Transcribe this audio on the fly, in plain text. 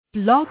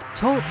Blog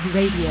Talk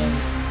Radio.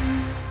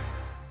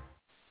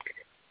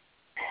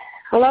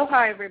 Hello,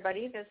 hi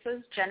everybody. This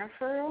is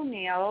Jennifer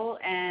O'Neill,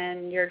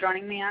 and you're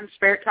joining me on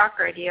Spirit Talk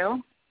Radio.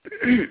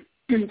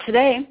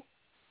 Today,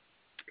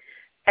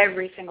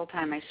 every single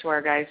time, I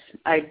swear, guys,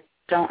 I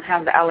don't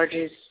have the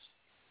allergies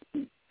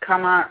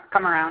come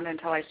around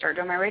until I start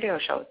doing my radio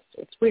show.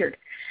 It's weird.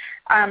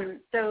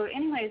 So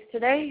anyways,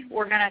 today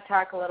we're going to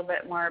talk a little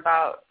bit more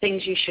about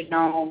things you should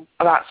know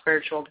about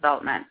spiritual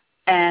development.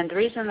 And the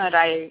reason that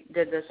I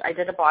did this, I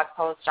did a blog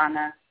post on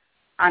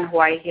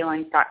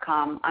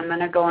HawaiiHealings.com. I'm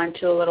going to go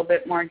into a little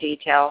bit more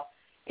detail.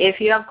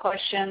 If you have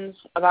questions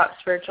about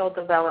spiritual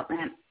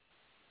development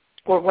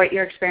or what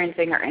you're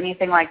experiencing or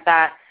anything like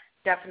that,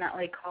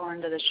 definitely call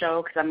into the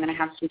show because I'm going to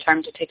have some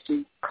time to take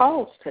some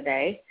calls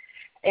today.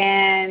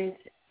 And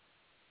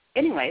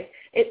anyways,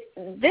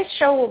 this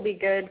show will be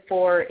good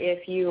for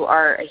if you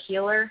are a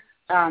healer,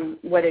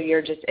 whether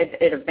you're just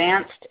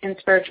advanced in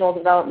spiritual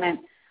development.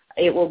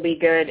 It will be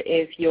good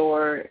if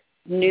you're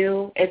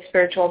new at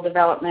spiritual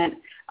development.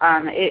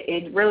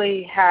 It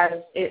really has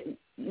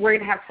we're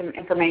going to have some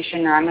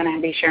information, or I'm going to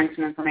be sharing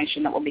some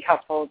information that will be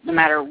helpful no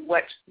matter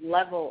what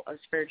level of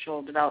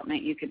spiritual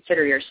development you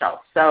consider yourself.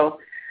 So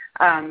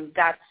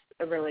that's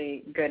a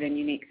really good and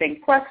unique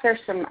thing. Plus, there's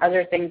some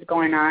other things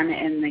going on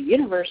in the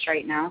universe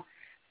right now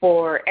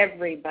for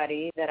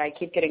everybody that I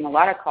keep getting a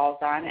lot of calls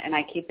on, and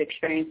I keep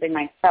experiencing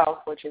myself,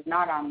 which is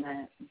not on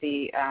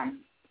the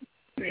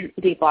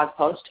blog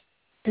post.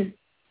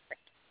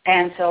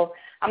 And so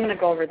I'm going to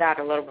go over that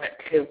a little bit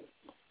too.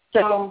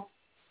 So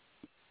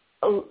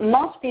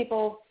most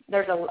people,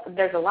 there's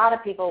a lot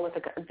of people with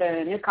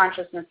the new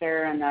consciousness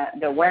era and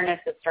the awareness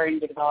that's starting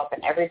to develop,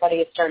 and everybody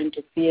is starting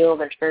to feel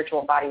their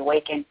spiritual body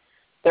awaken.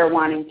 They're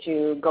wanting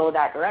to go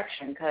that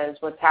direction because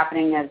what's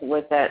happening is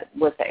with the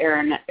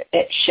era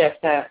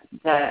shift,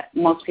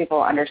 most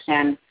people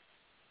understand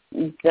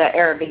the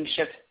era being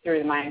shifted through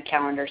the Mayan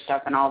calendar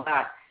stuff and all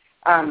that.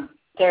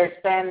 There's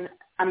been,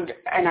 and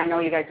I know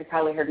you guys have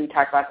probably heard me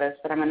talk about this,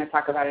 but I'm going to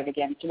talk about it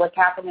again. So what's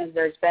happened is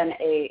there's been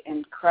an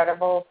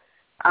incredible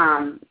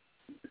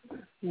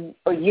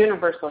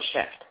universal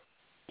shift.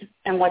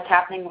 And what's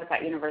happening with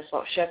that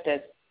universal shift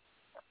is,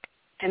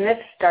 and this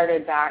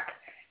started back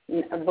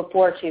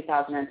before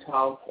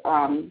 2012,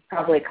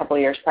 probably a couple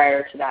of years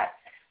prior to that.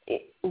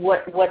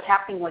 What's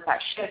happening with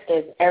that shift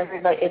is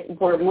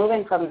we're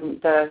moving from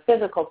the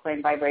physical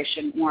plane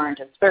vibration more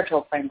into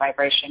spiritual plane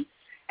vibration.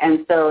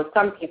 And so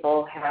some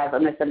people have a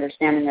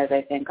misunderstanding as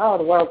they think, oh,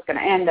 the world's going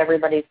to end,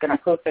 everybody's going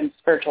to poof in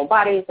spiritual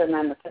bodies, and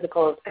then the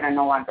physical is going to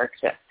no longer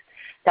exist.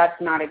 That's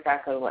not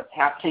exactly what's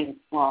happening.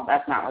 Well,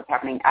 that's not what's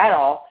happening at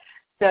all.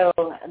 So,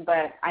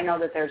 but I know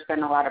that there's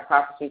been a lot of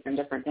prophecies and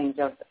different things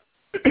of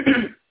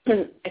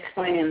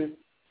explaining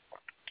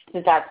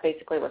that that's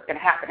basically what's going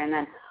to happen. And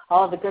then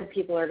all the good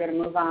people are going to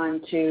move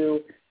on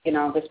to,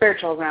 the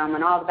spiritual realm,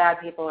 and all the bad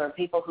people or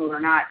people who are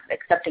not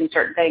accepting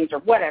certain things or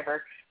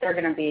whatever, they're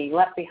going to be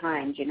left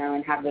behind,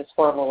 and have this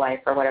horrible life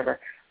or whatever.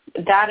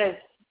 That is,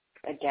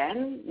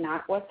 again,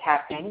 not what's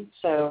happening.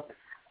 So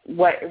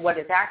what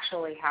is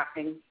actually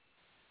happening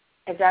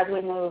is as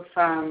we move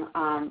from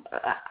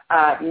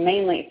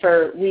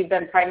we've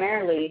been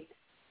primarily,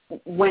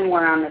 when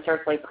we're on this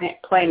earthly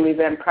plane, we've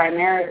been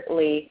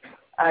primarily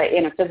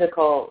in a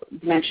physical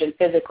dimension,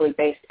 physically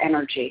based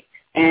energy.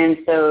 And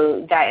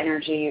so that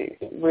energy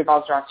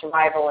revolves around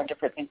survival and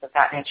different things of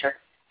that nature.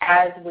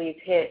 As we've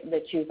hit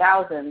the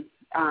 2000s,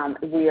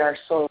 we are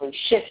slowly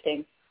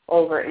shifting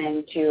over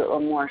into a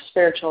more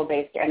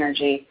spiritual-based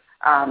energy,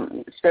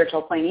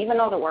 spiritual plane. Even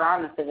though that we're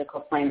on the physical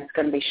plane, it's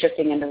going to be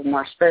shifting into the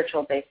more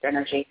spiritual-based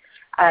energy.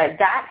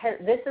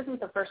 This isn't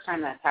the first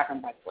time that's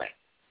happened, by the way.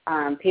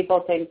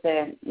 People think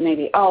that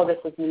maybe, this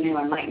is the new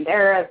enlightened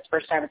era. It's the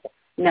first time.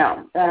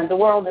 No, the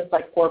world is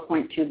like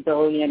 4.2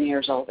 billion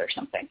years old or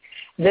something.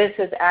 This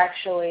is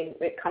actually,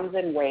 it comes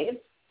in waves,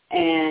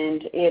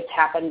 and it's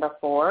happened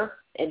before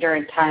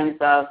during times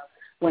of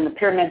when the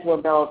pyramids were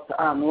built,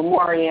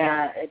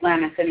 Lemuria,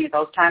 Atlantis, any of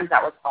those times.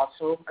 That was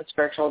also a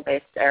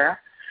spiritual-based era.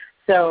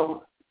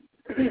 So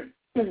it's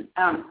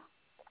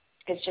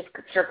just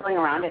circling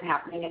around and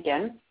happening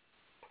again.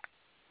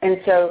 And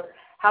so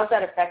how's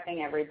that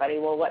affecting everybody?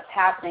 Well, what's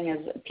happening is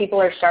people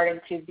are starting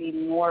to be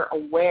more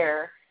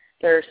aware.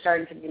 They're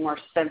starting to be more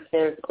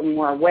sensitive,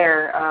 more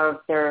aware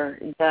of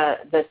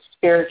the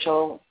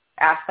spiritual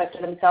aspect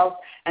of themselves,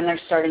 and they're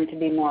starting to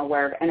be more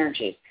aware of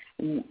energies.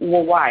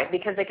 Well, why?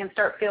 Because they can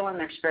start feeling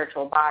their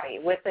spiritual body.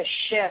 With the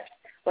shift,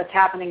 what's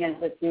happening is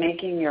it's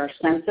making your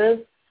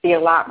senses be a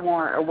lot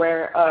more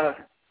aware of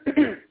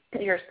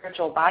your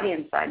spiritual body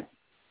inside.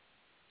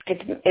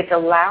 It's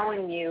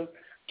allowing you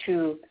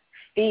to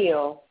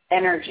feel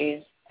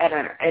energies at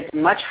a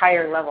much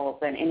higher level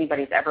than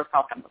anybody's ever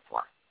felt them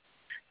before.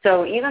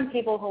 So even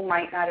people who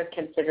might not have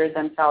considered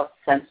themselves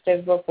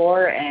sensitive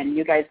before, and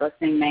you guys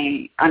listening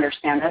may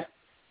understand this,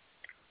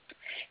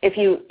 if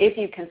you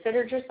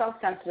considered yourself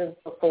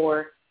sensitive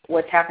before,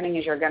 what's happening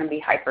is you're going to be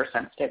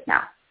hypersensitive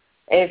now.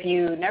 If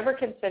you never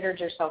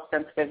considered yourself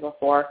sensitive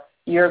before,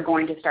 you're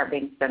going to start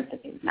being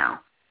sensitive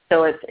now.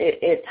 So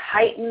it's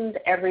heightened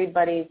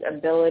everybody's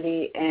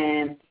ability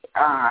and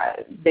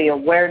the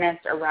awareness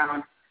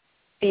around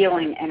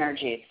feeling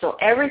energy. So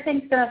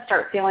everything's going to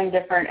start feeling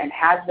different and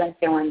has been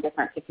feeling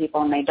different to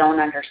people, and they don't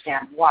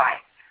understand why.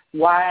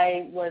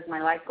 Why was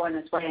my life going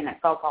this way and it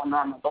felt all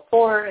normal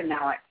before and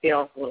now it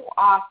feels a little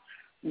off?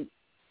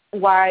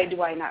 Why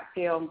do I not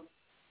feel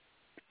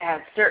as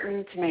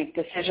certain to make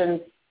decisions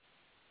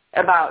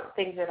about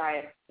things that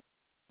I,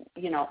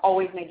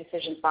 always made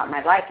decisions about in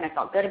my life and I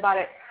felt good about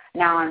it?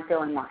 Now I'm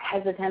feeling more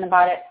hesitant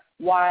about it.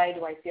 Why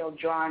do I feel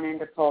drawn in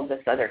to pull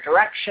this other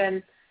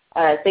direction?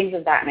 Things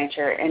of that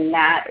nature. And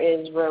that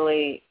is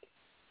really,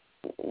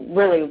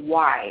 really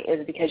why,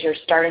 is because you're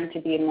starting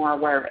to be more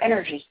aware of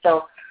energy.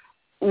 So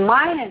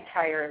my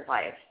entire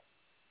life,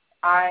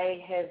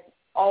 I have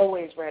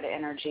always read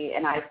energy,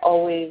 and I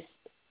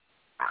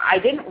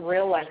didn't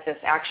realize this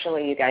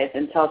actually, you guys,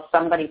 until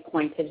somebody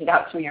pointed it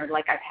out to me, or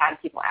like I've had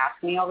people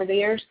ask me over the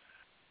years.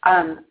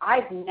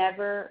 I've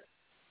never,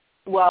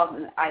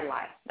 I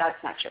lie. That's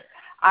not true.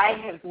 I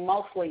have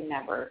mostly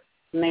never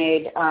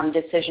made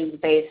decisions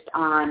based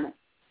on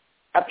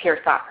a pure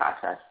thought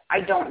process.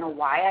 I don't know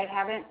why I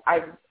haven't.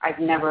 I've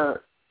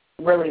never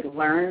really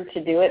learned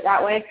to do it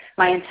that way.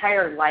 My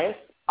entire life,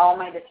 all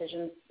my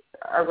decisions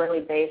are really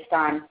based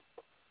on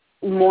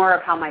more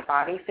of how my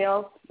body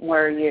feels,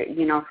 where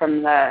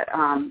from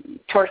the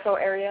torso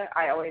area,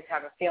 I always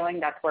have a feeling.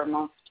 That's where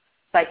most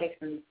psychics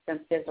and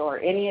sensitives, or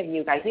any of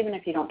you guys, even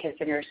if you don't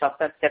consider yourself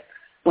sensitive,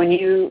 when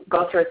you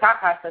go through a thought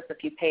process,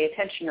 if you pay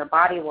attention, your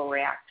body will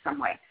react some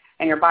way,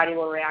 and your body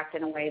will react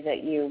in a way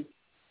that you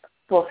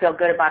will feel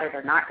good about it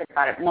or not good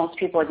about it. Most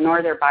people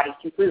ignore their bodies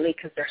completely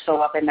because they're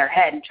so up in their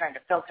head and trying to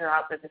filter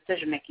out the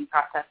decision-making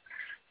process.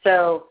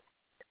 So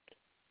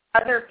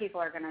other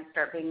people are going to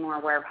start being more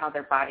aware of how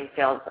their body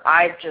feels.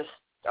 I've just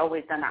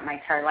always done that my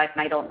entire life,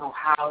 and I don't know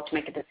how to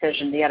make a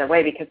decision the other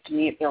way, because to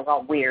me it feels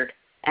all weird,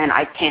 and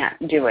I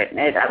can't do it.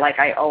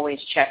 I always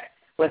check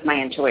with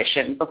my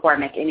intuition before I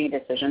make any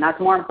decision. That's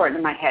more important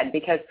than my head,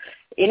 because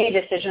any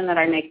decision that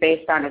I make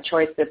based on a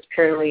choice that's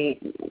purely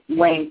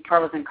weighing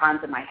pros and cons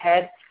in my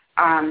head,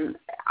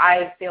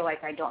 I feel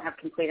like I don't have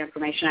complete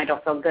information. I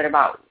don't feel good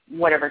about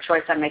whatever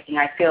choice I'm making.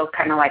 I feel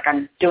kind of like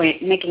I'm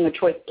making the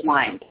choice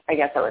blind, I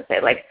guess I would say,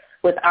 like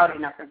without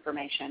enough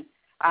information.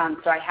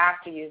 So I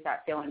have to use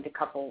that feeling to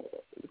couple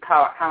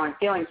how I'm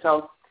feeling.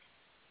 So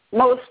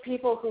most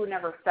people who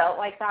never felt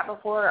like that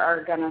before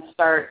are going to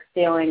start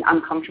feeling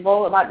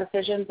uncomfortable about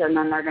decisions, and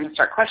then they're going to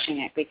start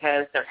questioning it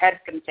because their head's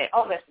going to say,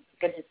 oh, this is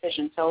a good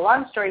decision. So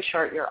long story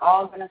short, you're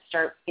all going to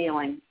start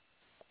feeling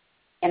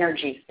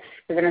energy.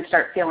 You're going to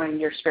start feeling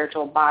your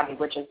spiritual body,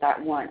 which is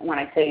that one. When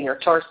I say your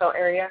torso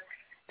area,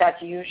 that's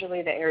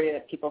usually the area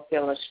that people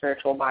feel their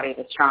spiritual body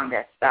the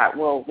strongest. That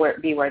will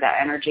be where that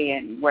energy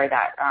and where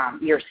that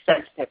you're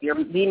sensitive.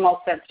 You're the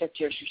most sensitive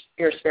to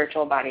your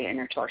spiritual body in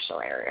your torso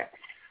area.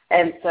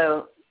 And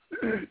so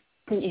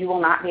you will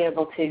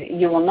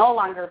no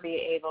longer be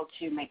able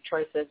to make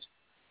choices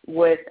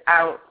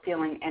without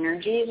feeling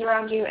energies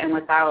around you and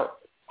without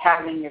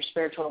having your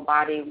spiritual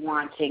body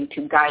wanting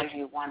to guide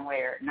you one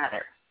way or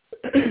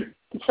another.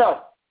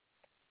 So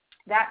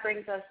that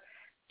brings us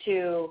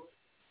to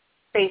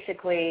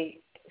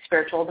basically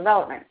spiritual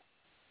development.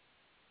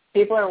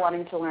 People are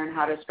wanting to learn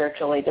how to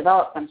spiritually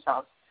develop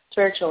themselves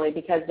spiritually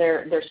because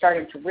they're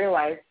starting to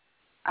realize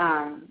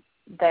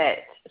that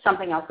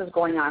something else is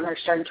going on. They're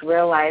starting to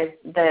realize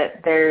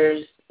that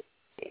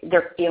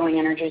they're feeling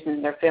energies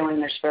and they're feeling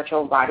their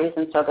spiritual bodies,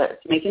 and so that's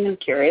making them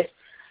curious,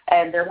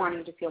 and they're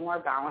wanting to feel more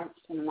balanced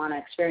and want to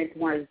experience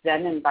more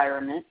Zen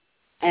environment.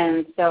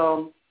 And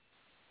so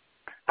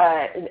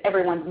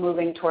everyone's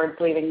moving towards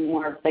leaving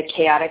more of the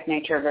chaotic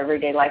nature of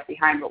everyday life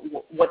behind, but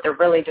what they're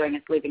really doing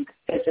is leaving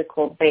the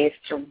physical-based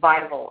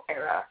survival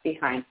era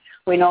behind.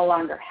 We no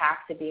longer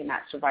have to be in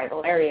that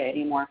survival area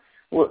anymore.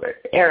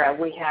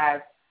 We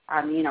have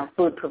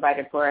food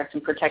provided for us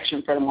and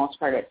protection for the most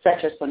part, et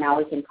cetera. So now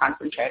we can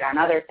concentrate on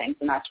other things,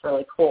 and that's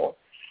really cool.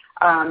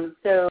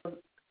 So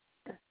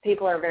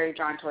people are very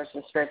drawn towards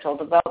the spiritual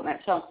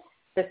development. So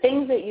the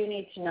things that you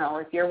need to know,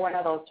 if you're one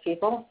of those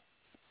people,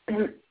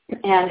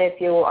 and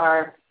if you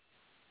are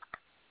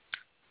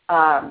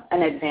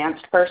an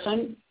advanced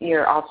person,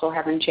 you're also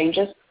having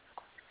changes.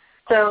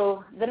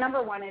 So the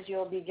number one is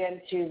you'll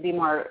begin to be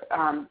more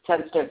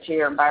sensitive to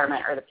your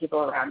environment or the people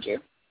around you.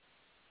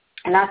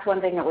 And that's one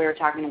thing that we were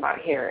talking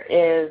about here,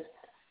 is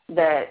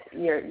that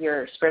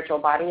your spiritual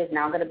body is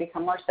now going to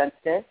become more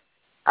sensitive.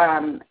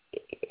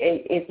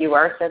 If you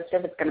are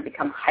sensitive, it's going to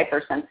become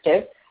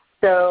hypersensitive.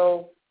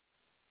 So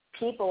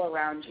people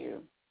around you,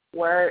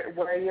 where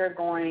you're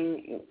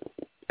going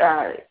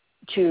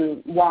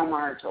to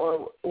Walmart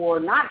or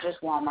not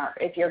just Walmart,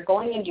 if you're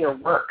going into your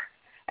work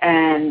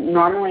and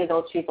normally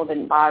those people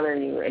didn't bother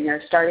you and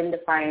you're starting to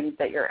find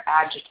that you're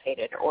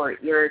agitated or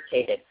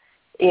irritated,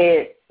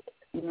 it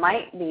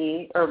might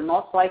be, or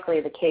most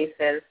likely the case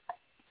is,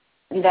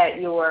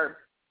 that you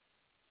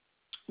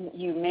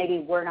maybe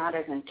were not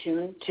as in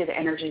tune to the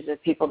energies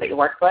of people that you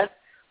work with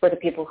or the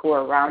people who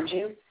are around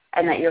you.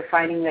 and that you're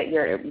finding that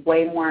you're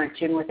way more in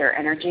tune with their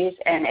energies.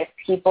 And if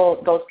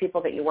those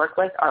people that you work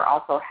with are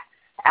also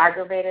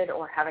aggravated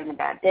or having a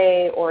bad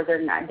day, or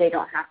they're not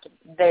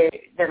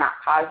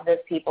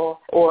positive people,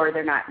 or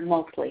they're not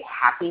mostly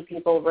happy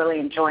people, really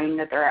enjoying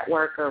that they're at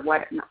work or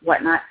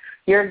whatnot,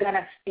 you're going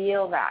to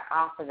feel that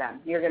off of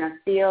them. You're going to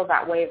feel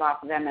that wave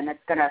off of them, and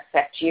it's going to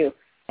affect you.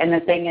 And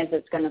the thing is,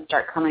 it's going to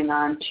start coming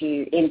on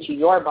into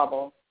your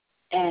bubble.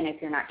 And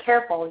if you're not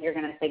careful, you're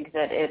going to think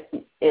that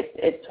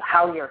it's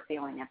how you're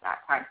feeling at that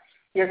time.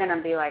 You're going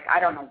to be like, I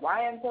don't know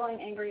why I'm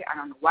feeling angry. I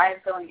don't know why I'm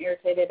feeling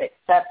irritated,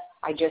 except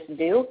I just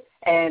do.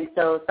 And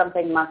so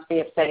something must be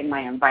upsetting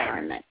my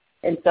environment.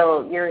 And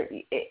so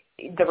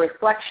the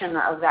reflection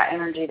of that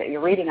energy that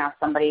you're reading off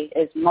somebody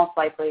is most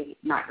likely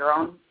not your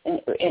own in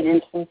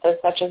instances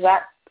such as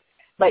that,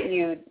 but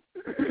you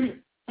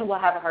will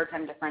have a hard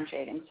time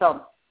differentiating.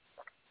 So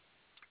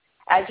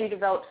as you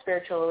develop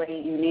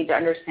spirituality, you need to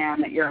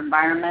understand that your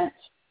environment,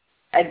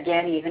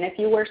 again, even if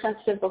you were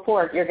sensitive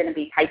before, you're going to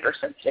be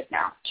hypersensitive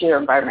now to your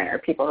environment or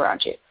people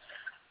around you.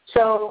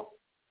 So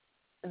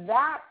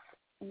that's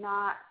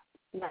not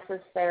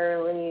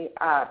necessarily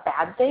a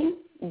bad thing,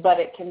 but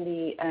it can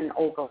be an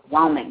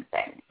overwhelming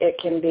thing. It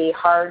can be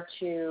hard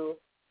to,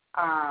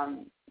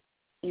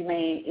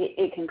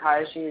 it can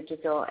cause you to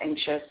feel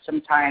anxious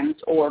sometimes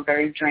or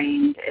very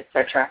drained,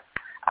 etc.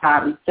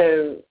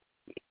 So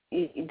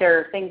there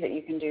are things that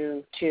you can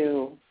do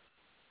to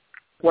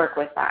work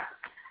with that.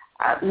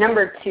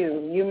 Number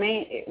two,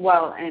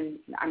 and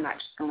I'm not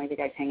just going to leave you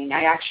guys hanging.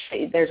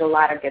 There's a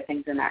lot of good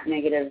things in that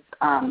negative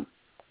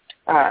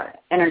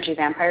energy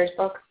vampires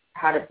book,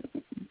 How to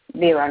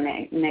Be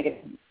Around Negative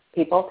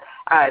People,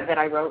 that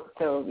I wrote.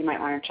 So you might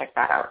want to check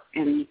that out,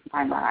 and you can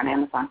find that on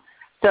Amazon.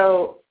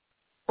 So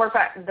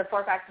the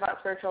 4 facts about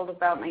spiritual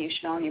development you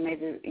should know,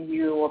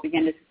 you will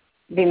begin to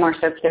be more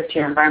sensitive to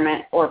your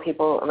environment or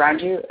people around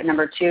you. And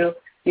number 2,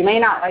 you may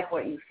not like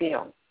what you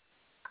feel.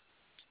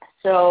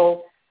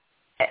 So,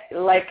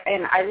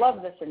 and I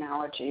love this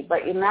analogy,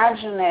 but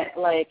imagine it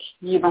like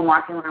you've been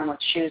walking around with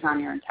shoes on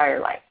your entire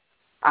life,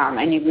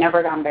 and you've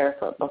never gone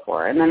barefoot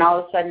before. And then all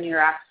of a sudden you're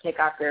asked to take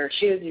off your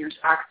shoes and your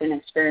socks and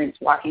experience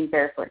walking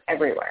barefoot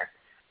everywhere.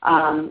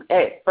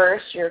 At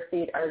first, your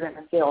feet are going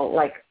to feel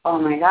like, oh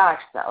my gosh,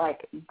 that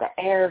like the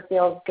air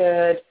feels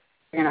good.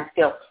 You're going to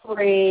feel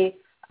free.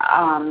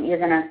 You're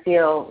going to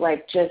feel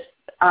like just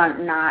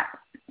not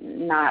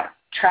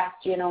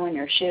trapped, in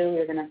your shoe.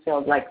 You're going to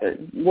feel like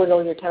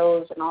wiggle your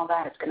toes and all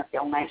that. It's going to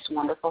feel nice and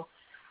wonderful.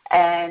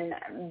 And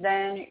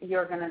then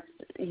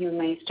you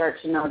may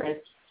start to notice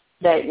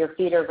that your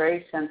feet are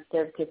very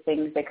sensitive to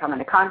things they come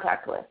into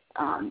contact with,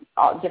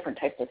 all different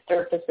types of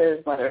surfaces,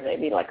 whether they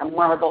be like a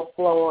marble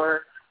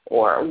floor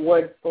or a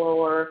wood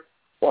floor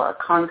or a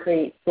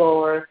concrete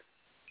floor.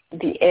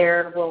 The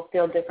air will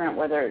feel different,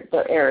 whether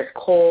the air is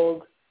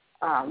cold,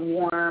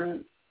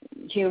 warm,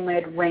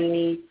 humid,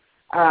 rainy.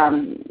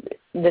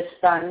 The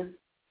sun,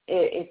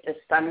 if the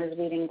sun is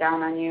beating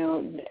down on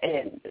you,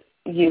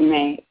 you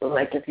may,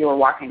 like if you were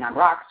walking on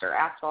rocks or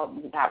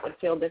asphalt, that would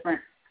feel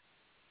different.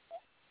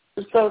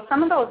 So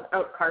some of those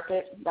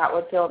carpet, that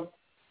would feel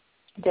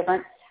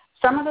different.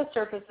 Some of the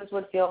surfaces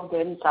would feel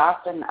good and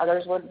soft, and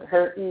others would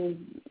hurt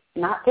and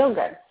not feel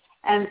good.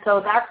 And so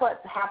that's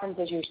what happens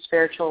as you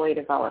spiritually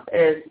develop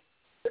is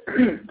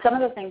some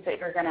of the things that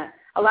you're going to,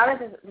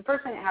 the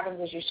first thing that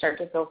happens is you start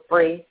to feel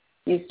free.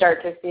 You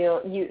start to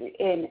feel,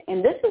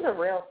 and this is a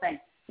real thing.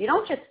 You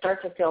don't just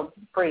start to feel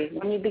free.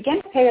 When you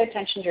begin to pay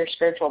attention to your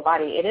spiritual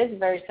body, it is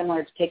very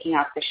similar to taking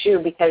off the shoe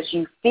because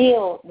you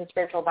feel the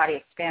spiritual body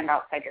expand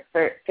outside your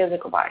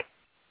physical body.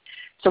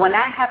 So when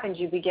that happens,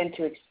 you begin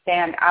to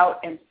expand out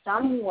in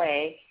some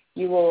way.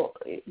 For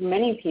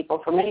many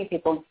people,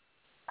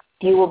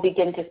 you will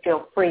begin to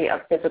feel free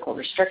of physical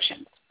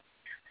restrictions.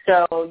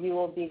 So you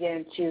will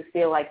begin to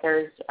feel like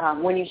there's,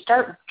 when you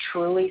start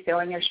truly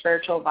feeling your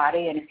spiritual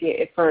body, and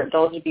if for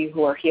those of you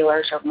who are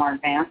healers or more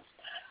advanced,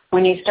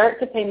 when you start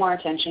to pay more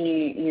attention,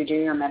 you do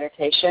your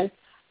meditation,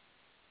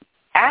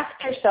 ask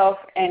yourself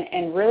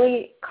and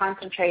really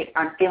concentrate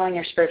on feeling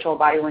your spiritual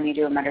body when you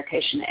do a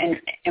meditation.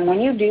 And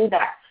when you do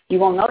that, you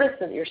will notice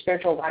that your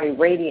spiritual body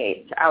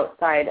radiates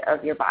outside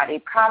of your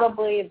body,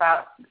 probably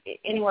about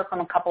anywhere from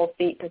a couple of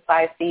feet to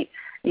 5 feet.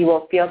 You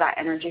will feel that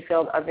energy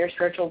field of your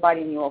spiritual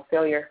body, and you will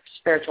feel your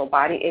spiritual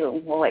body.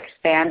 It will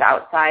expand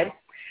outside.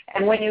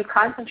 And when you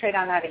concentrate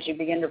on that as you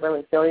begin to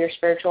really feel your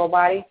spiritual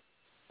body,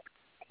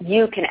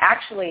 you can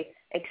actually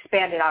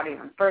expand it out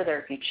even further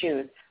if you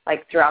choose,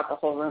 like throughout the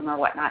whole room or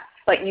whatnot.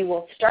 But you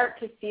will start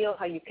to feel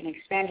how you can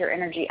expand your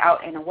energy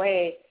out in a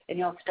way, and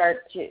you'll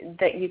start to,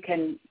 that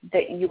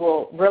you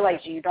will realize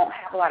you don't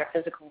have a lot of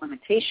physical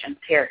limitations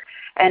here.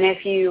 And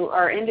if you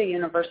are into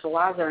universal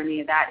laws or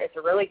any of that, it's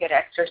a really good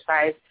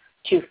exercise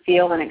to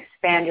feel and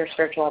expand your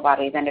spiritual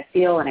body, then to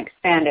feel and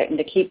expand it, and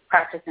to keep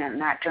practicing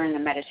that during the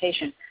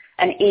meditation.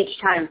 And each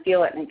time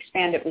feel it and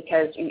expand it,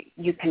 because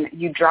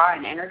you draw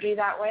an energy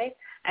that way.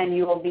 and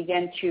you will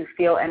begin to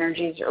feel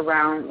energies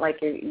around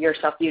like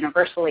yourself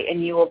universally,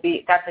 and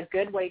that's a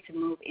good way to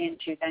move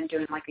into then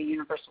doing like a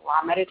universal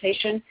law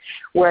meditation,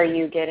 where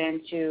you get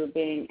into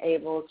being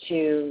able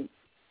to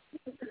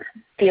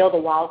feel the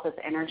walls as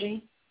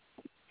energy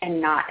and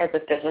not as a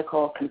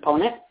physical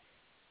component.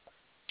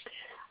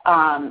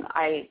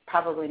 I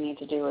probably need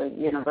to do a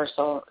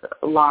universal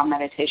law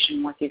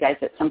meditation with you guys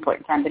at some point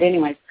in time. But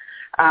anyways,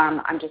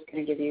 I'm just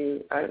going to give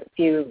you a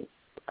few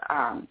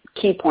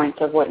key points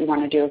of what you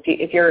want to do.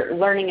 If you're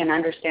learning and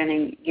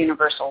understanding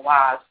universal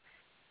laws,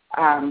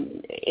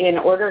 in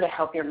order to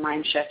help your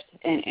mind shift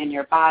and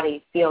your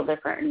body feel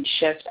different and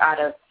shift out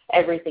of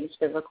everything's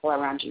physical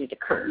around you, the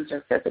curtains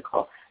are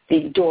physical,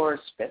 the doors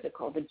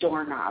physical, the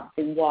doorknob,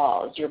 the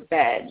walls, your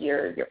bed,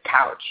 your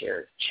couch,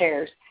 your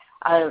chairs.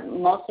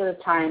 Most of the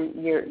time,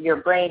 your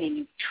brain, and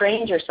you've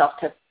trained yourself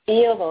to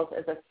feel those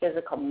as a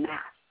physical mass.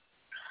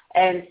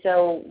 And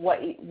so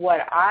what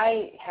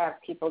I have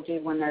people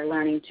do when they're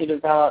learning to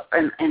develop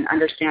and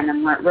understand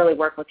and really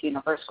work with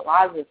universal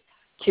laws is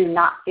to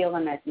not feel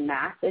them as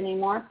mass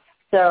anymore.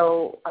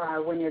 So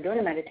when you're doing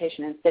a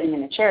meditation and sitting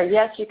in a chair,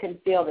 yes, you can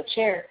feel the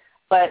chair,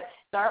 but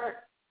start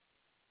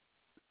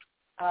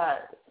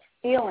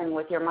feeling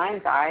with your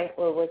mind's eye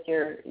or with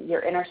your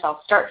inner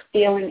self. Start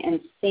feeling and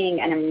seeing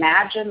and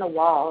imagine the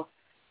walls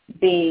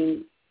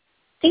being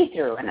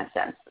see-through in a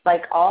sense,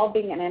 like all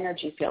being an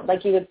energy field,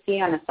 like you would see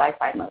on a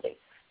sci-fi movie.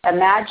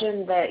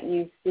 Imagine that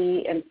you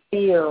see and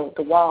feel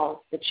the walls,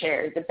 the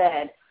chair, the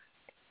bed,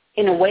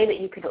 in a way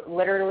that you could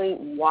literally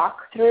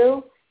walk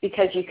through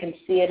because you can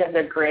see it as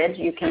a grid.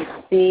 You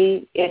can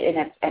see it in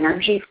its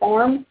energy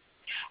form.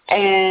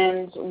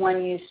 And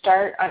when you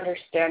start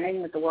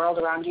understanding that the world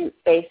around you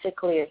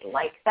basically is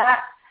like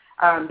that,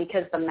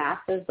 because the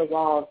masses, the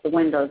walls, the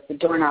windows, the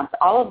doorknobs,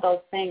 all of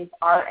those things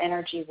are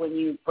energy when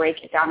you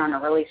break it down on a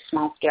really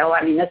small scale.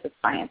 I mean, this is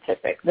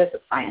scientific. This is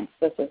science.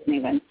 This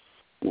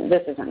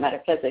isn't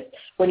metaphysics.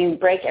 When you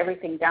break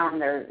everything down,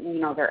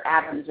 they're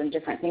atoms and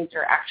different things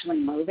are actually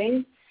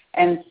moving.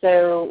 And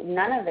so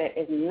none of it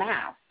is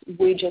mass.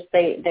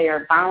 They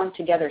are bound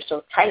together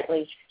so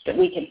tightly that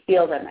we can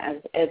feel them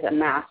as a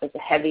mass, as a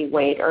heavy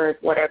weight, or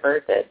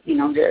whatever that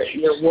your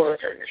wood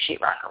or your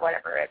sheetrock or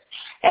whatever it is.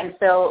 And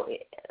so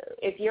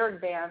if you're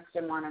advanced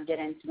and want to get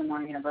into the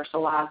more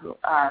universal laws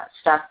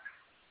stuff,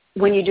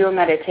 when you do a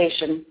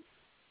meditation,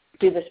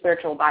 do the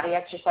spiritual body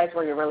exercise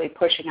where you're really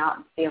pushing out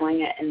and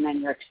feeling it, and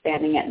then you're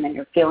expanding it, and then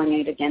you're feeling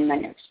it again,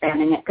 then you're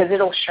expanding it, because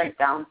it'll shrink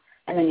down,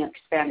 and then you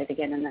expand it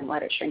again, and then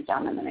let it shrink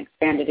down, and then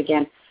expand it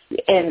again.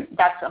 And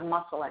that's a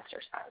muscle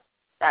exercise.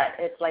 That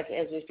it's like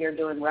as if you're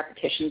doing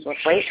repetitions with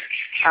weight.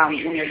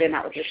 When you're doing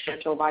that with your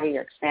spiritual body,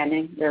 you're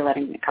expanding, you're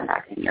letting it come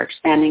back in. You're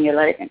expanding, you're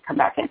letting it come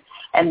back in.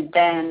 And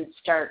then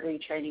start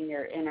retraining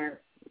your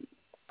inner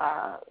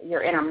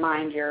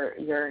mind,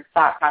 your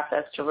thought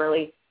process to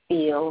really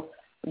feel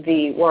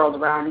the world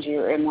around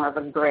you in more of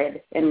a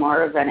grid, in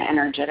more of an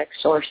energetic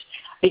source,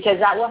 because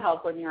that will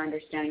help when you're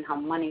understanding how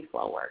money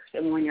flow works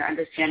and when you're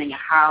understanding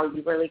how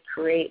you really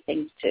create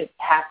things to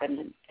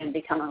happen and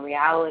become a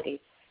reality,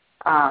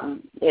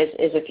 is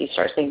if you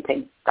start seeing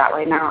things that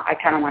way. Now, I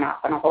kind of went off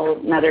on a whole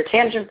another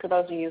tangent for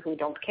those of you who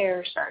don't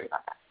care. Sorry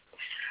about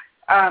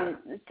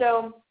that.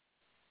 So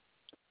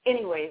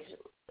anyways,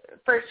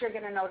 first you're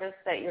going to notice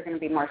that you're going to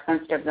be more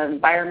sensitive to the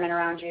environment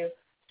around you.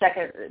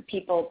 Second,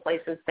 people,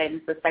 places, things.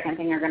 The second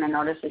thing you're going to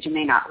notice is you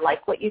may not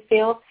like what you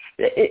feel.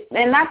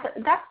 And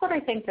that's what I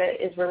think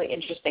that is really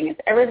interesting is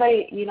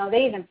everybody,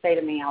 they even say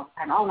to me all the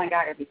time, oh, my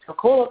God, it'd be so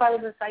cool if I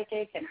was a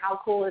psychic, and how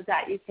cool is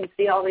that? You can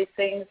see all these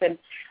things. And,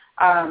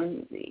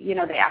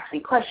 they ask me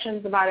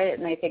questions about it,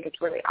 and they think it's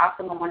really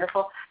awesome and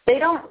wonderful. They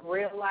don't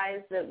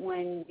realize that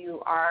when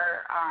you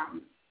are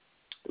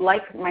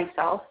like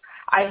myself,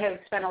 I have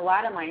spent a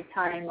lot of my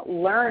time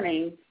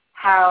learning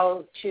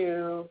how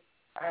to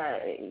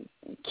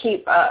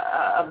keep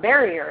a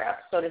barrier up,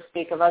 so to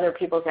speak, of other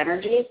people's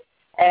energies,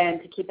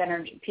 and to keep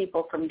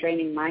people from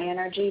draining my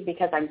energy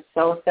because I'm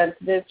so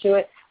sensitive to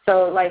it.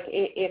 So, like,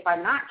 if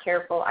I'm not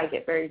careful, I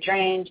get very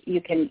drained.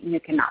 You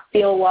cannot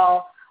feel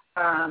well.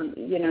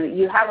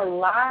 You have a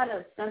lot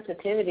of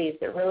sensitivities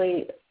that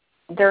really,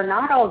 they're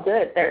not all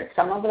good.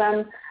 Some of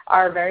them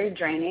are very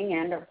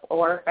draining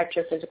or affect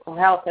your physical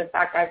health. In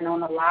fact, I've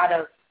known a lot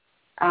of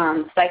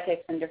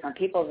psychics and different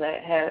people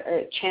that have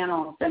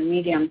channels and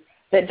mediums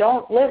that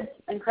don't live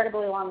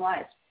incredibly long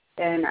lives.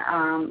 And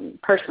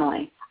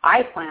personally,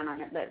 I plan on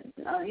it. But,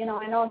 I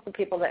know some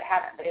people that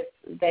haven't.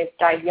 They've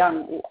died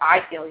young.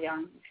 I feel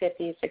young,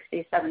 50,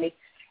 60, 70.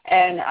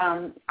 And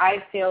I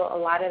feel a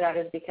lot of that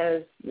is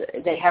because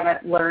they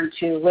haven't learned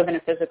to live in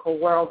a physical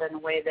world in a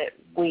way that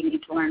we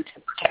need to learn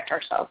to protect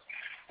ourselves.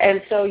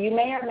 And so you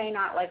may or may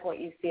not like what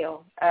you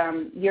feel.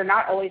 You're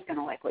not always going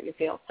to like what you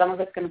feel. Some of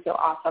it's going to feel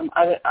awesome.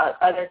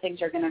 Other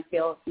things you're going to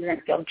feel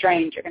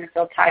drained. You're going to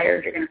feel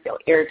tired. You're going to feel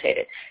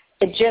irritated.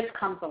 It just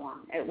comes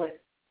along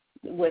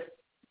with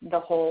the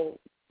whole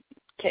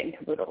kit and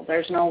caboodle.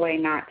 There's no way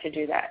not to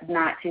do that,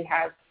 not to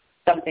have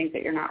some things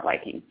that you're not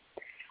liking.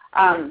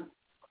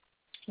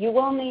 You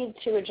will need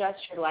to adjust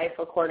your life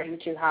according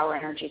to how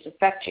energies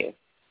affect you.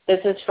 This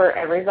is for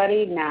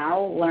everybody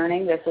now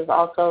learning. This is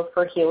also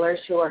for healers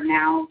who are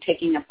now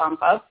taking a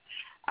bump up.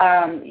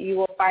 You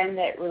will find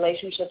that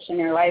relationships in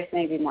your life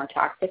may be more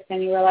toxic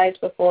than you realized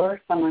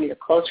before. Some of your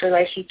close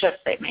relationships,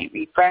 they may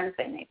be friends,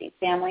 they may be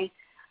family,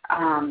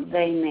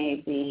 they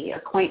may be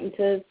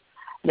acquaintances,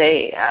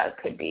 they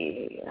could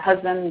be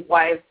husbands,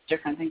 wives,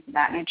 different things of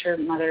that nature,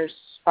 mothers,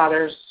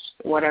 fathers,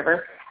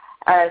 whatever.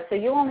 So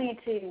you will need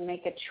to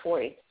make a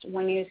choice.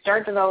 When you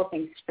start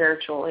developing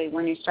spiritually,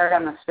 when you start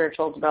on the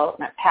spiritual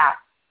development path,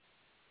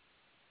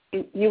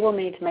 you will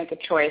need to make a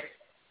choice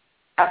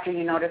after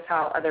you notice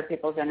how other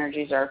people's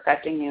energies are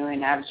affecting you,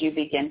 and as you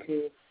begin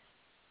to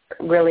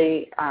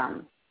really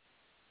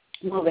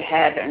move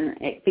ahead,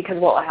 because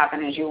what will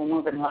happen is you will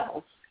move in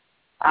levels,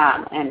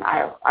 and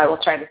I will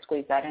try to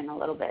squeeze that in a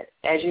little bit.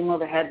 As you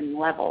move ahead in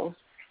levels,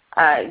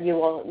 you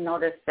will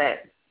notice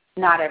that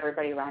not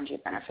everybody around you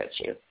benefits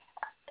you.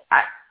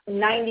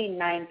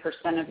 99%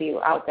 of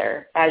you out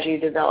there, as you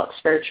develop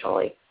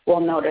spiritually, will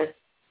notice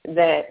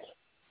that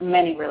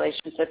many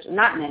relationships,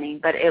 not many,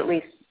 but at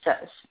least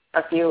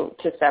a few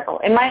to several.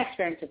 In my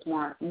experience, it's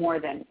more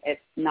than it's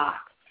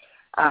not.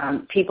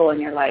 People in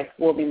your life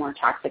will be more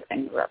toxic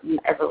than you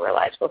ever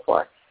realized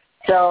before.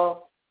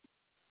 So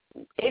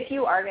if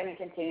you are going to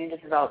continue to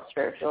develop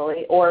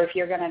spiritually, or if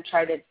you're going to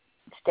try to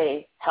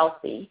stay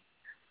healthy,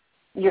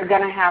 you're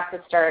going to have to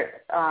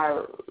start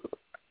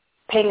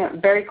paying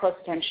very close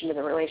attention to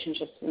the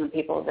relationships and the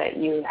people that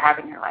you have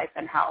in your life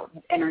and how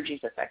energies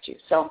affect you.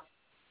 So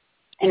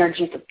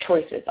energies of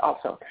choices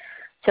also.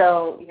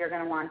 So you're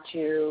going to want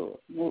to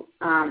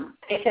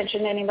pay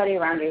attention to anybody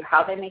around you,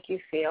 how they make you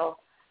feel.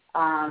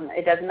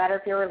 It doesn't matter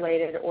if you're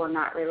related or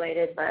not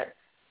related, but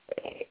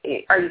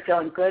are you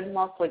feeling good,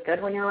 mostly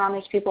good when you're around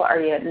these people? Are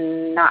you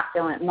not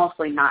feeling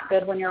mostly not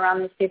good when you're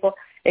around these people?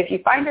 If you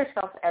find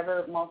yourself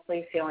ever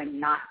mostly feeling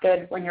not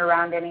good when you're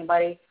around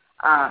anybody,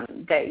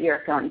 that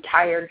you're feeling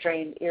tired,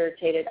 drained,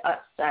 irritated,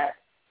 upset,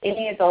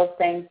 any of those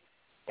things,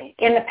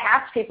 in the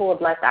past, people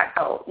would let that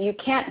go. You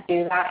can't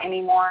do that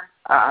anymore,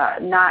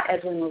 not as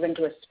we move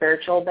into a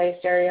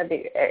spiritual-based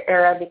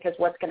era, because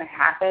what's going to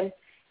happen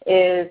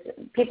is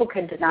people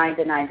could deny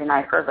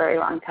for a very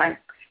long time.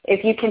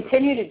 If you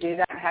continue to do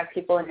that and have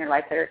people in your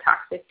life that are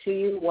toxic to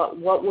you,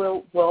 what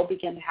will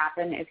begin to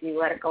happen if you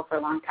let it go for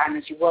a long time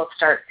is you will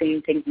start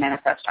seeing things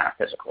manifest on a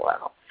physical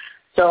level.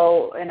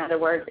 So, in other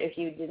words, if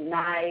you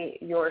deny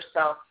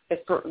yourself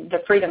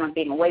the freedom of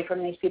being away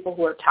from these people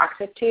who are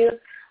toxic to you,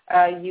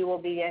 you will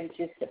begin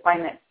to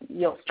find that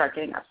you'll start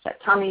getting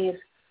upset tummies,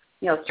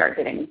 you'll start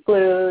getting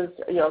flus,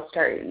 you'll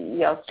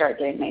start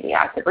getting maybe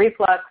acid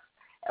reflux,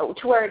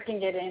 to where it can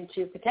get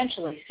into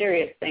potentially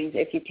serious things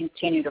if you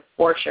continue to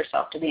force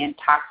yourself to be in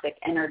toxic,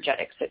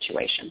 energetic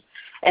situations.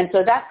 And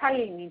so that's how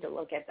you need to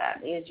look at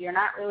that, is you're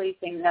not really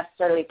seeing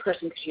necessarily a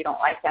person because you don't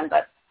like them,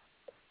 but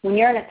when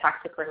you're in a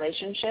toxic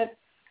relationship,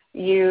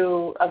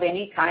 you, of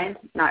any kind,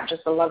 not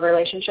just a love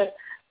relationship,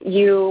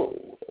 you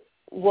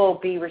will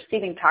be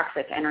receiving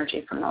toxic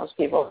energy from those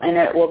people, and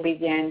it will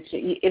begin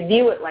to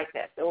view it like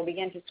this. It will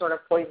begin to sort of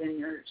poison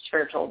your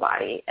spiritual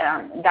body.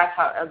 That's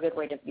a good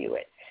way to view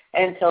it.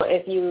 And so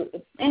if you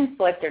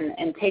inflict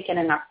and take in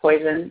enough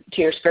poison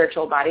to your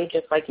spiritual body,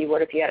 just like you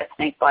would if you had a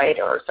snake bite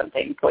or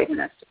something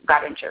poisonous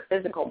got into your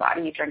physical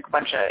body, you drink a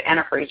bunch of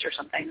antifreeze or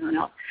something, who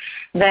knows,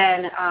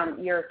 then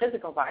your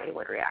physical body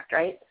would react,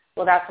 right?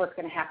 Well, that's what's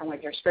going to happen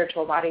with your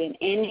spiritual body, and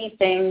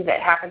anything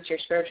that happens to your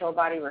spiritual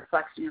body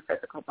reflects in your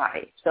physical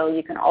body. So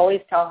you can always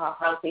tell how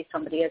healthy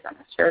somebody is on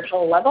a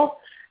spiritual level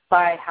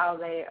by how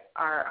they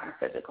are on a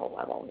physical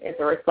level. It's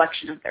a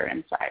reflection of their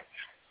inside.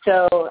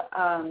 So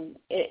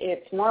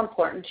it's more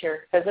important to your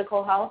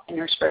physical health and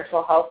your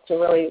spiritual health to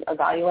really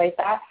evaluate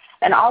that.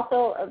 And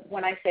also,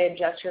 when I say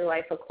adjust your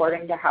life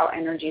according to how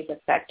energies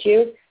affect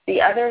you,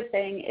 the other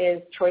thing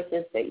is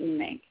choices that you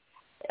make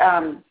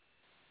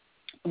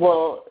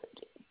will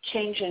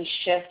change and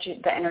shift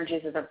the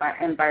energies of the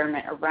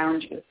environment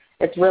around you.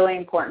 It's really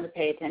important to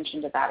pay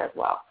attention to that as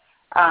well.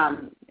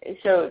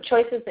 So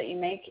choices that you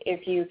make,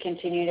 if you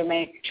continue to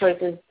make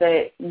choices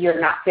that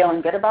you're not feeling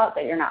good about,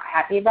 that you're not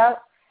happy about,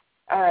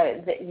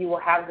 that you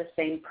will have the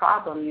same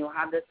problem. You will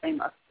have the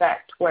same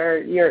effect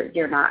where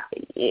you're not.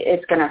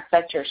 It's going to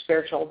affect your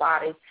spiritual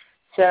body.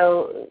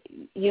 So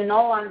you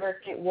no longer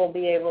will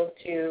be able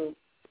to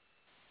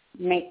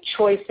make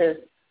choices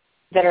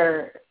that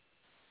are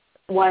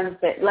ones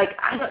that, like,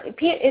 I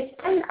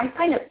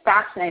find it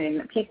fascinating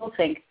that people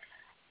think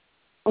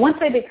once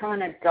they become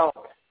an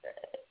adult,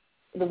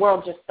 the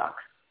world just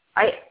sucks.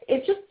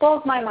 It just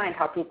blows my mind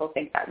how people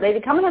think that. They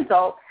become an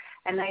adult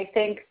and they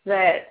think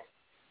that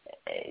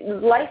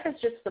life is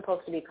just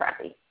supposed to be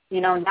crappy.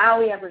 Now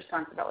we have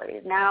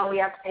responsibilities. Now we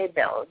have to pay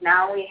bills.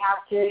 Now we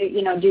have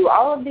to, do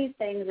all of these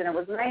things. And it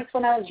was nice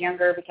when I was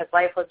younger because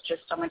life was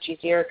just so much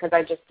easier because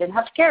I just didn't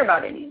have to care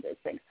about any of those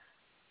things.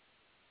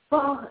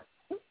 Well,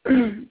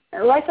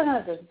 life as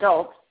an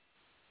adult,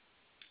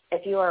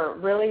 if you are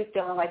really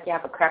feeling like you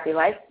have a crappy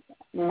life,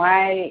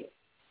 my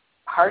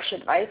harsh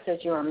advice is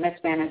you are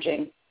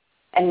mismanaging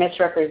and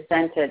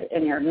misrepresented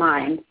in your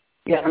mind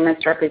You have a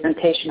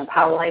misrepresentation of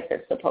how life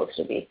is supposed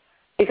to be.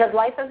 Because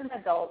life as an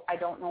adult, I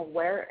don't know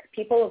where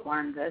people have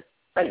learned this,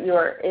 but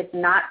it's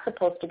not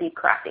supposed to be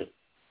crappy.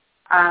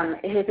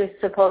 It is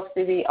supposed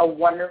to be a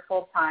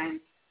wonderful time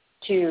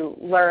to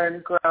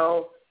learn,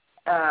 grow,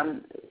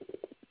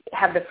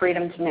 have the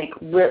freedom to make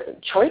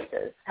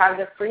choices, have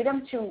the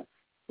freedom to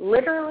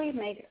literally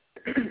make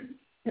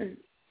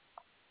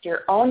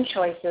your own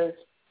choices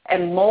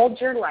and mold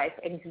your life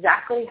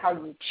exactly how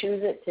you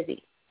choose it to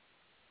be.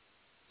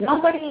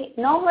 Nobody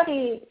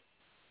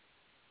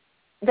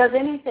does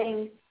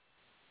anything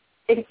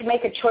to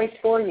make a choice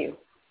for you.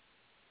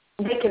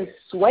 They can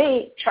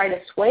try to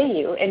sway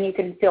you, and you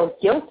can feel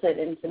guilted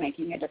into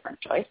making a different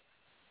choice.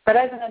 But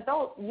as an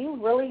adult,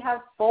 you really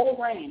have full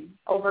reign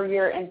over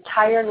your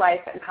entire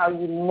life and how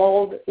you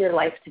mold your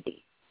life to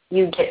be.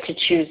 You get to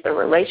choose the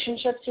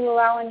relationships you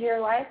allow into your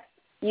life.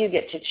 You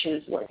get to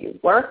choose where you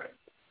work.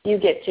 You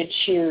get to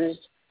choose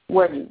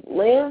where you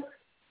live.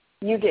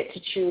 You get to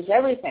choose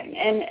everything.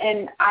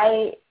 And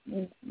I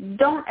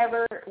don't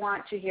ever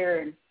want to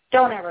hear,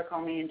 don't ever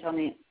call me and tell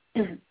me,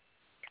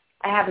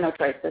 I have no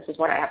choice, this is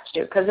what I have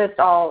to do, because it's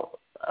all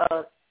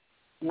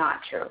not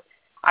true.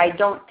 I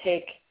don't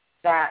take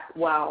that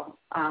well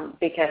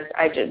because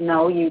I just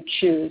know you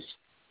choose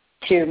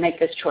to make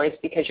this choice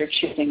because you're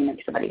choosing to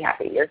make somebody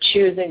happy. You're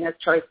choosing this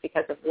choice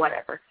because of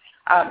whatever.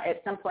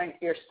 At some point,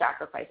 you're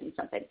sacrificing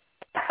something.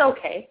 That's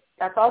okay.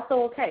 That's also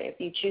okay.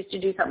 If you choose to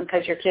do something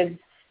because your kids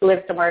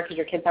live somewhere, because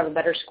your kids have a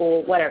better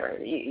school, whatever.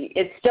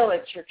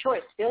 It's your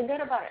choice. Feel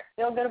good about it.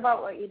 Feel good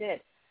about what you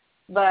did.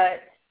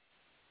 But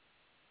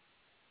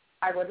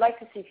I would like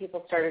to see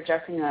people start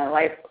adjusting their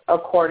life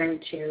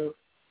according to,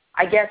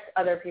 I guess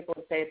other people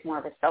would say it's more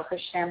of a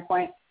selfish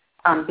standpoint,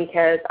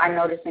 because I'm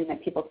noticing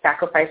that people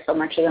sacrifice so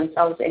much of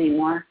themselves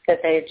anymore that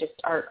they just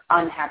are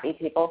unhappy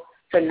people.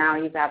 So now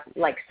you've got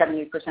like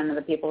 70% of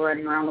the people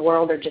running around the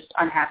world are just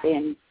unhappy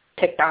and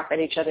ticked off at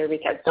each other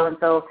because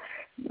so-and-so,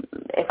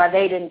 if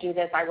they didn't do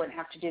this, I wouldn't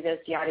have to do this,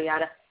 yada,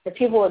 yada. If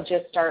people would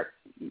just start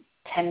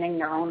tending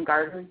their own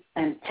garden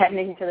and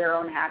tending to their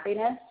own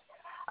happiness,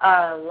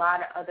 a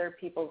lot of other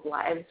people's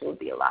lives would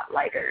be a lot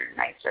lighter and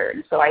nicer.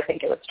 And so I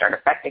think it would start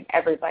affecting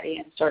everybody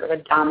in sort of a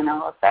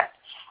domino effect.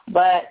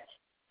 But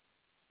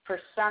for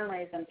some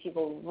reason,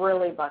 people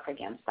really buck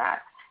against that.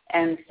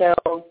 And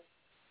so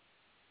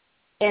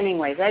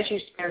anyways, as you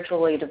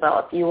spiritually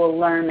develop, you will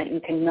learn that you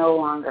can no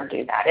longer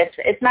do that.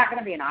 It's not going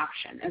to be an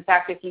option. In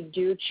fact, if you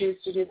do choose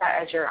to do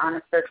that as you're on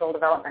a spiritual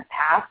development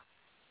path,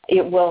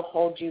 it will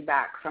hold you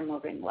back from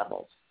moving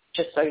levels,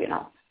 just so you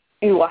know.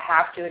 You will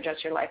have to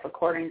adjust your life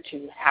according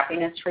to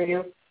happiness for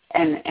you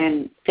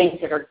and things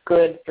that are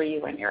good for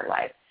you in your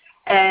life.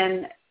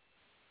 And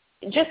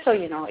just so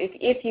you know,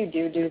 if you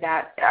do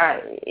that,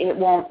 it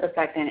won't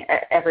affect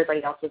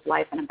everybody else's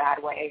life in a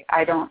bad way.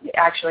 It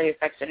actually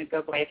affects it in a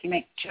good way. If you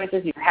make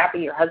choices, you're happy,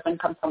 your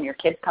husband comes home, your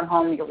kids come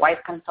home, your wife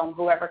comes home,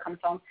 whoever comes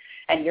home,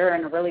 and you're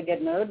in a really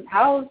good mood,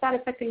 how is that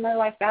affecting their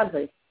life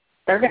badly?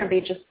 They're going to be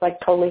just like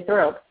totally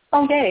thrilled.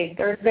 Oh, yay,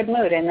 they're in a good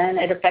mood. And then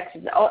it affects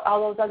all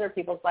those other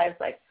people's lives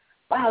like,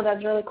 wow,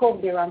 that's really cool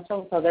to be around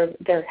so-and-so.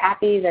 They're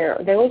happy.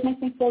 They always make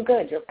me feel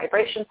good. Your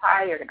vibration's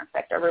high. You're going to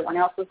affect everyone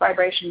else's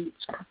vibration.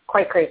 It's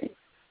quite crazy.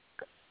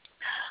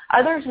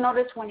 Others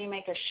notice when you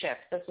make a shift.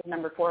 This is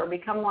number 4.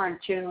 Become more in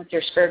tune with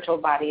your spiritual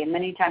body, and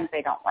many times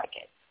they don't like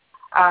it.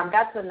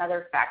 That's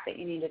another fact that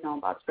you need to know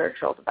about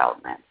spiritual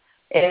development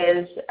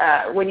is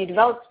when you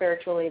develop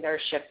spiritually, there are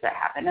shifts that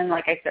happen. And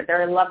like I said,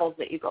 there are levels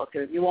that you go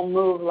through. You will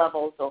move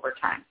levels over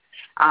time.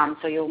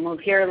 So you'll move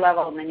here a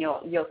level, and then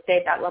you'll stay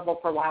at that level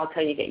for a while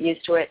until you get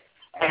used to it,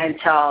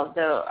 until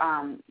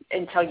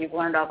you've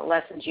learned all the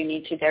lessons you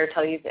need to there,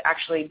 until you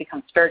actually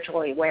become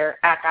spiritually aware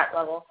at that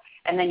level,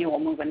 and then you will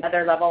move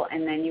another level,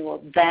 and then you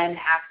will then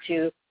have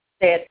to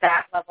stay at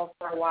that level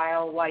for a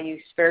while you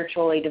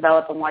spiritually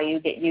develop and while you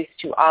get used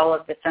to all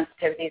of the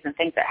sensitivities and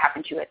things that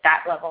happen to you at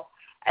that level,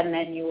 and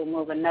then you will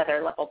move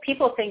another level.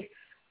 People think,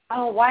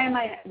 oh, why am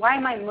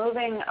I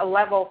moving a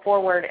level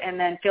forward and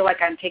then feel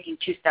like I'm taking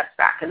 2 steps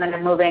back, and then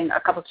I'm moving a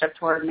couple steps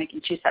forward and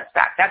making 2 steps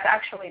back? That's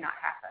actually not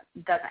happen.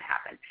 It doesn't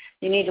happen.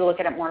 You need to look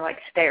at it more like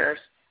stairs.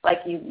 Like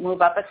you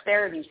move up a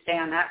stair and you stay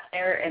on that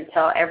stair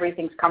until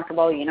everything's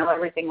comfortable, you know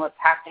everything what's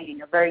happening and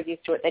you're very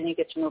used to it. Then you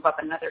get to move up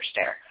another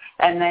stair,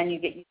 and then you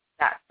get used to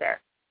that stair.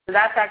 So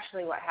that's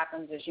actually what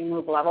happens is you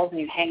move levels and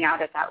you hang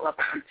out at that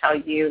level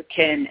until you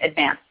can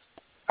advance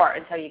or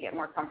until you get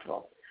more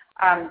comfortable.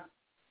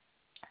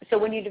 So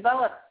when you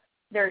develop,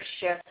 there are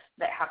shifts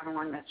that happen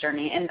along this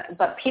journey,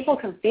 but people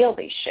can feel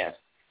these shifts.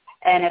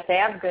 And if they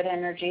have good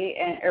energy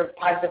or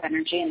positive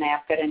energy and they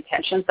have good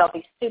intentions, they'll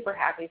be super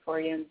happy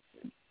for you and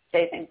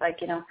say things like,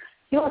 you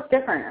look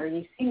different, or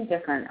you seem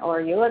different,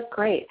 or you look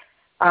great.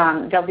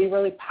 They'll be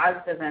really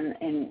positive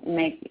and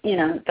make,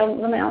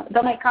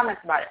 they'll make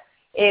comments about it.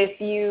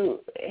 If you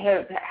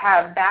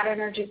have bad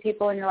energy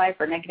people in your life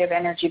or negative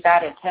energy,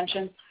 bad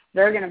intentions,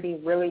 they're going to be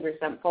really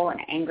resentful and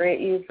angry at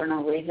you for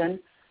no reason.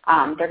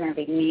 They're going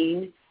to be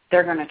mean.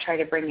 They're going to try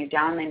to bring you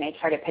down. They may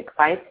try to pick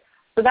fights.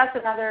 So that's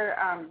another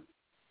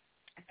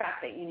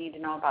fact that you need to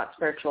know about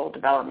spiritual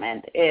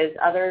development is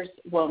others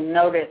will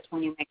notice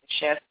when you make a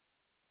shift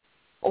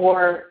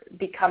or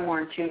become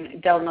more in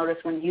tune. They'll notice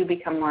when you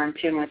become more in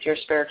tune with your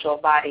spiritual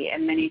body,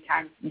 and many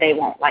times they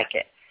won't like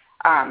it.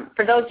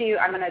 For those of you,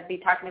 I'm going to be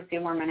talking a few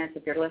more minutes.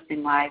 If you're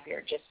listening live,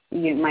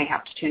 you might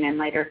have to tune in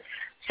later.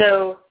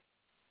 So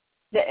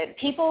the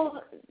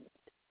people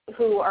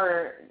who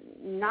are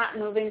not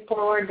moving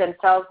forward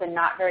themselves and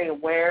not very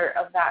aware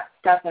of that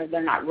stuff, or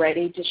they're not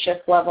ready to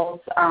shift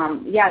levels,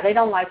 they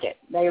don't like it.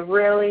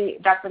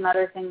 That's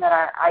another thing that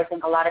I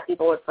think a lot of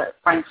people would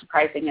find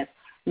surprising is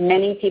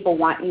many people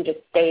want you to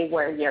stay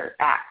where you're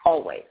at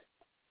always.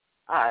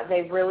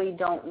 They really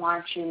don't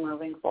want you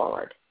moving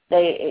forward.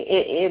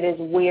 It is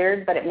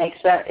weird, but it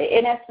makes sense.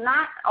 And it's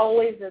not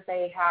always that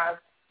they have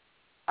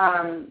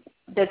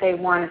that they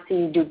want to see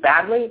you do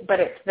badly, but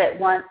it's that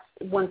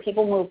when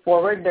people move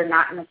forward, they're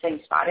not in the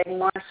same spot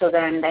anymore, so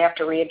then they have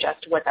to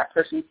readjust to what that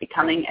person's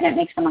becoming, and it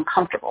makes them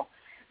uncomfortable.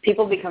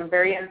 People become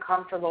very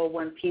uncomfortable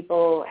when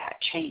people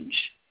change,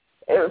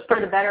 for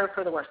the better or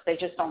for the worse. They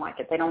just don't like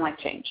it. They don't like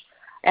change,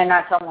 and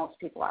that's how most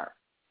people are.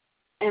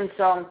 And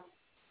so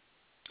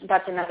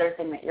that's another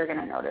thing that you're going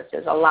to notice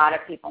is a lot of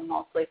people,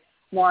 mostly,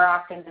 more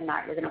often than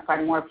not, you're going to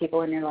find more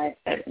people in your life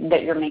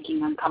that you're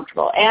making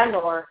uncomfortable, and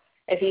or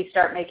if you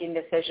start making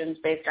decisions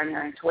based on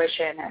your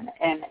intuition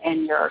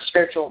and your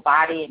spiritual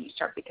body, and you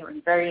start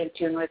becoming very in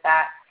tune with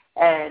that,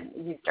 and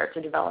you start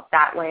to develop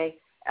that way,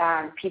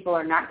 people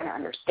are not going to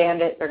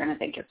understand it. They're going to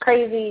think you're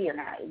crazy.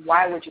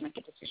 Why would you make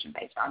a decision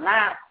based on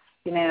that?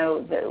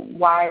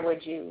 Why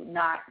would you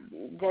not?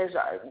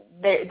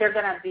 They're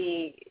going to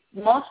be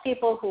most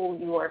people who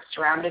you are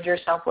surrounded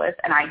yourself with,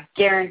 and I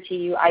guarantee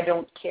you, I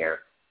don't care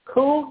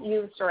who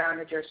you've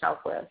surrounded yourself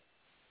with.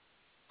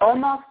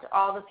 Almost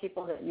all the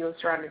people that you have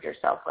surrounded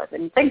yourself with,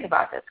 and think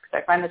about this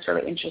because I find this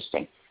really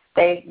interesting,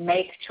 they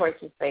make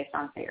choices based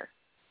on fear.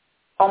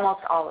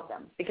 Almost all of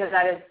them, because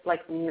that is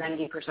like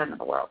 90% of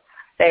the world.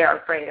 They are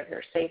afraid of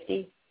their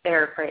safety.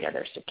 They're afraid of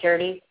their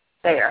security.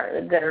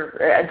 That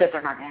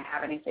they're not going to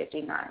have any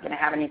safety, not going to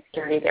have any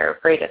security. They're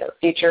afraid of their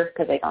future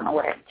because they don't know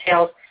what it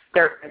entails.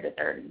 They're afraid that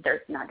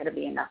there's not going to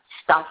be enough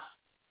stuff,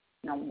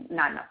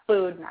 not enough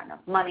food, not enough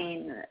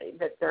money,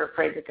 that they're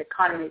afraid that the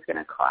economy is going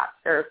to collapse.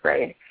 They're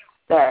afraid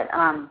that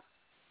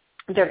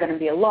they're going to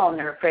be alone.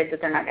 They're afraid that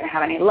they're not going to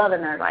have any love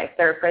in their life.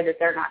 They're afraid that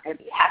they're not going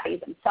to be happy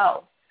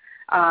themselves.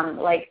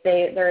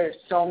 There are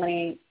so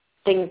many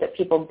things that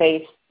people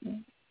base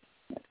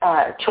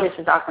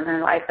choices off in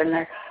their life,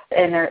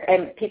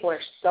 and people are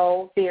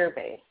so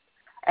fear-based.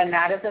 And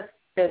that is a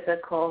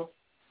physical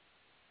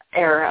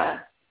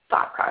era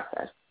thought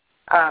process.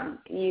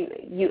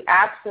 You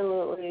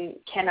absolutely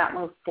cannot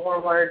move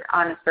forward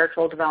on a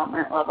spiritual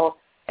development level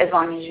as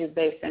long as you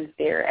base in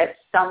fear. At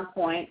some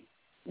point,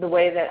 the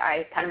way that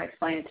I kind of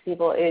explain it to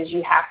people is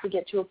you have to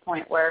get to a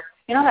point where,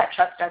 that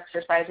trust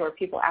exercise where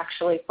people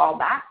actually fall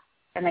back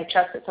and they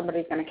trust that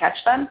somebody's going to catch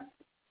them.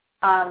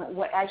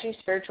 As you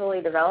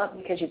spiritually develop,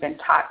 because you've been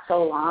taught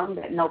so long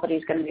that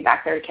nobody's going to be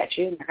back there to catch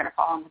you and you're going to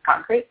fall on the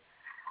concrete,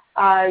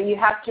 you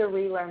have to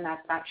relearn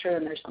that's not true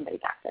and there's somebody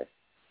back there.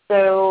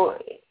 So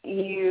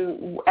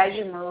as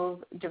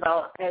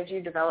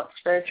you develop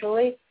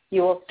spiritually,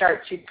 you will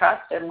start to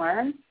trust and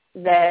learn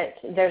that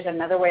there's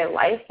another way of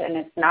life, and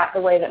it's not the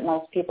way that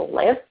most people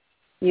live.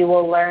 You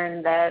will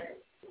learn that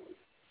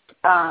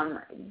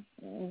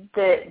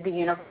the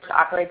universe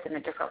operates in a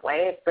different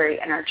way. It's very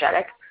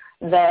energetic,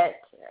 that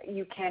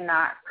you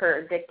cannot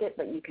predict it,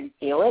 but you can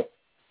feel it.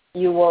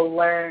 You will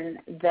learn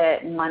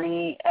that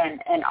money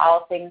and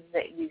all things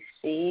that you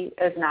see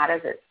is not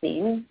as it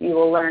seems. You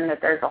will learn that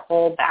there's a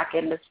whole back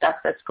end of stuff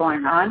that's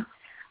going on.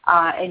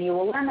 And you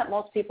will learn that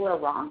most people are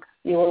wrong.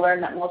 You will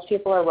learn that most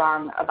people are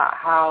wrong about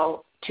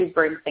how to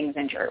bring things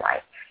into your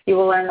life. You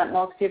will learn that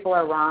most people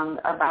are wrong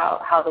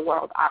about how the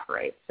world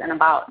operates and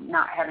about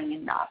not having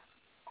enough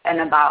and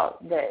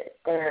about that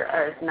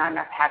there is not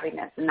enough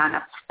happiness and not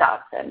enough stuff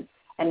and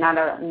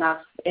not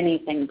enough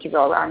anything to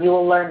go around. You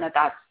will learn that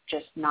that's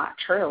just not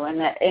true, and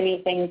that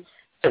anything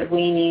that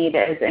we need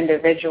as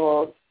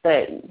individuals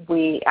that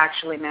we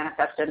actually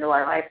manifest into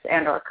our lives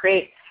and or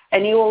create.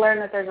 And you will learn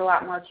that there's a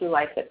lot more to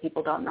life that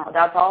people don't know.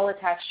 That's all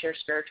attached to your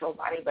spiritual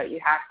body, but you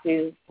have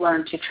to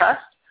learn to trust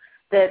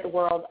that the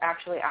world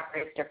actually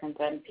operates different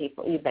than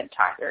people you've been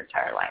taught your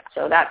entire life.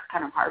 So that's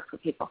kind of hard for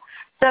people.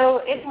 So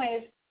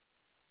anyways,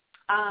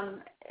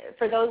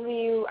 for those of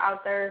you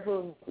out there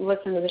who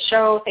listen to the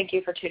show, thank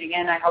you for tuning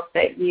in. I hope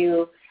that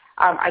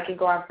I could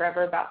go on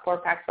forever about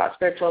 4 facts about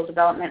spiritual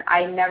development.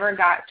 I never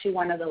got to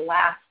one of the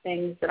last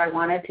things that I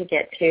wanted to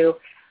get to,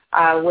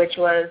 which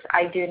was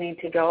I do need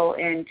to go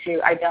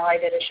into, I know I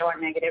did a show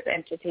on negative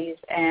entities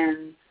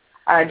and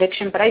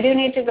addiction, but I do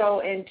need to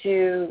go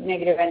into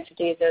negative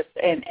entities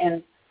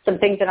and some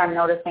things that I'm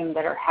noticing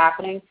that are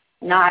happening,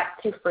 not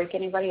to freak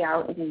anybody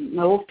out,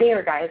 no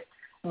fear, guys,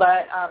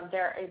 but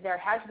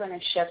there has been a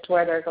shift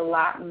where there's a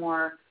lot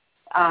more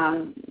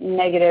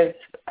negative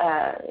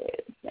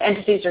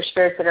entities or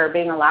spirits that are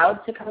being allowed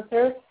to come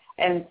through,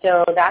 And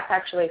so that's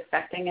actually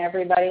affecting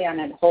everybody on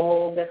a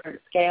whole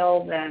different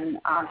scale than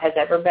has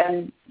ever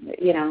been,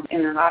 in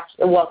the last,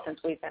 since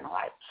we've been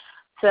alive.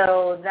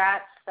 So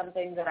that's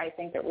something that I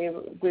think that we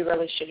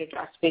really should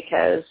address,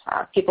 because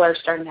people are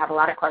starting to have a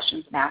lot of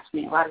questions and ask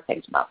me a lot of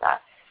things about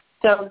that.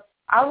 So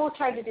I will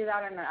try to do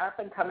that in an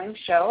up-and-coming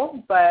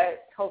show,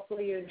 but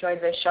hopefully you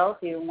enjoyed this show.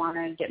 If you want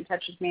to get in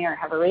touch with me or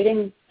have a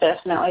reading,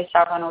 definitely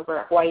stop on over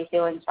at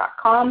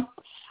hawaiihealings.com.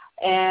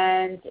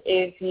 And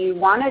if you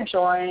want to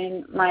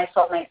join my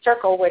Soulmate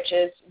Circle, which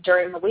is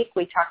during the week,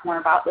 we talk more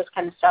about this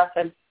kind of stuff,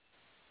 and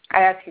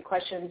I ask you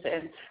questions,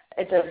 and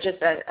it's just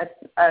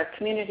a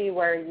community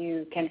where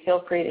you can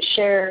feel free to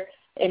share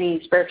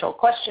any spiritual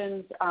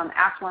questions,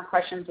 ask more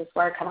questions. Is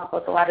where I come up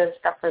with a lot of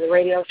stuff for the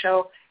radio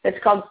show.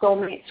 It's called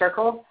Soulmate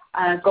Circle.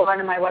 Go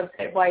onto my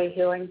website,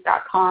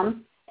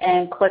 hawaiihealings.com,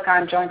 and click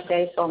on Join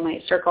Today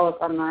Soulmate Circle. It's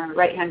on the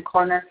right-hand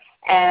corner,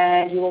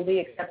 and you will be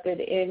accepted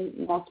in,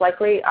 most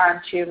likely,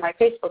 onto my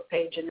Facebook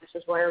page, and this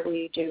is where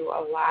we do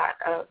a lot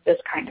of this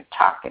kind of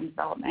talk and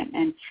development,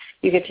 and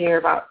you get to hear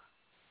about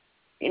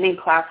any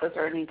classes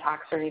or any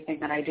talks or anything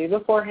that I do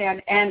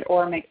beforehand, and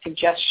or make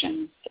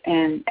suggestions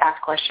and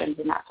ask questions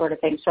and that sort of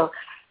thing. So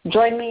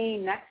join me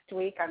next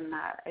week on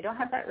that. I don't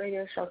have that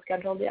radio show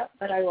scheduled yet,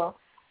 but I will.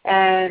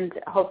 And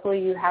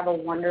hopefully you have a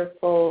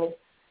wonderful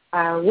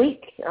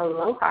week.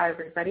 Aloha,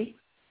 everybody.